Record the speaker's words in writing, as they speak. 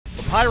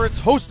Pirates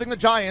hosting the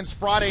Giants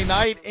Friday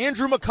night.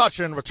 Andrew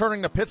McCutchen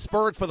returning to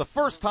Pittsburgh for the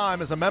first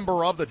time as a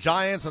member of the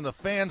Giants, and the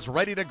fans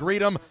ready to greet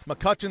him.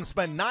 McCutchen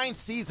spent 9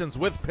 seasons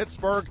with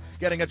Pittsburgh,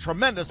 getting a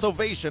tremendous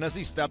ovation as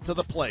he stepped to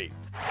the plate.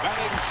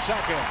 Batting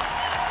second,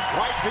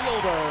 right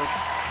fielder,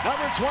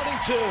 number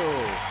 22,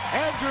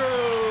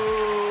 Andrew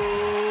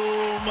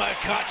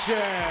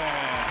McCutchen.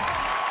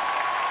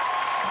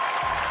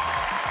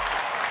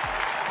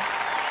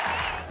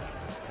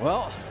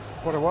 Well,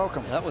 what a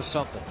welcome. That was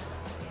something.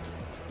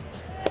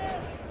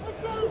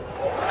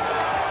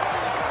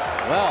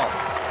 Well,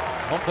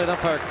 home plate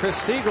umpire Chris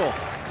Siegel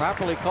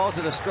properly calls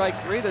it a strike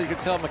 3, though you can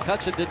tell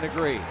McCutchen didn't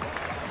agree.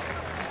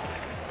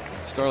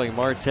 Starling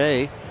Marte.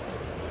 And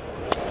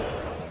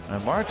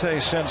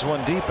Marte sends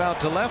one deep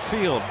out to left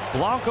field.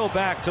 Blanco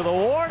back to the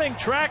warning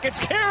track. It's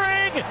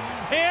carrying,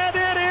 and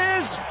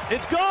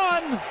it's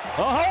gone.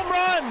 A home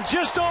run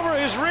just over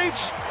his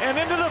reach and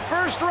into the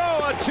first row.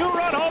 A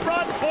 2-run home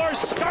run for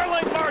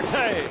Starling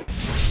Marte.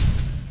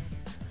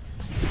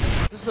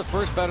 This is the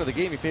first batter of the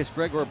game. He faced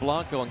Gregor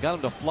Blanco and got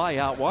him to fly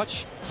out.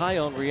 Watch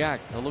Tyone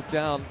react. Look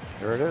down.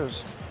 There it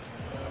is.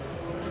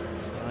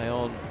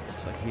 Tyone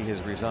looks like he has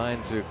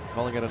resigned to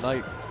calling it a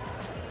night.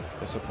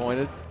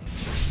 Disappointed.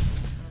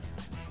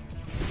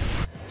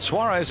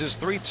 Suarez is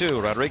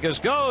 3-2. Rodriguez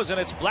goes, and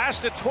it's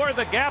blasted toward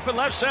the gap in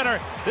left center.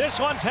 This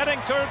one's heading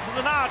towards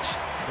the notch.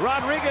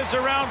 Rodriguez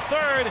around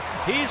third.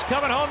 He's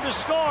coming home to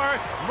score.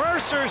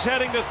 Mercer's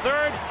heading to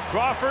third.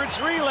 Crawford's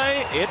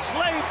relay. It's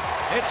late.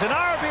 It's an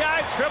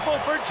RBI triple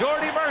for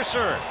Jordy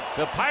Mercer.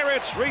 The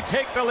Pirates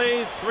retake the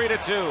lead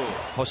 3-2.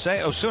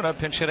 Jose Osuna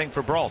pinch hitting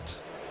for Brault.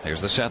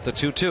 Here's the set, the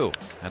 2-2.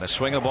 And a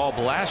swing of ball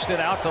blasted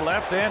out to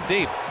left and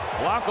deep.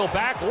 Blanco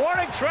back,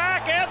 warning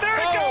track, and there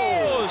it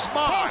goes!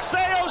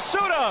 Jose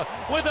Osuna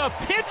with a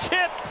pinch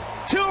hit,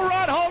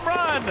 2-run home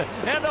run,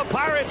 and the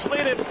Pirates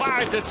lead it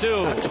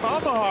 5-2. A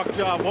tomahawk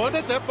job,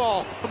 wasn't it? That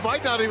ball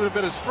might not even have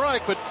been a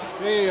strike, but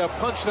they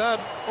punched that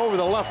over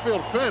the left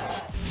field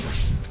fence.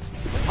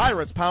 The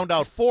Pirates pound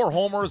out 4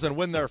 homers and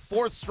win their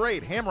 4th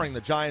straight, hammering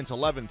the Giants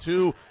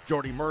 11-2.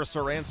 Jordy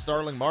Mercer and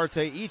Starling Marte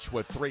each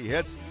with 3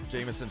 hits.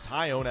 Jamison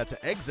Tyone had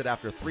to exit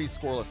after 3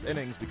 scoreless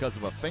innings because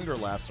of a finger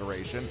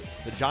laceration.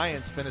 The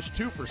Giants finished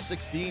 2 for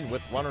 16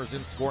 with runners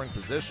in scoring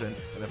position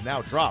and have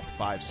now dropped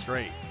 5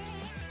 straight.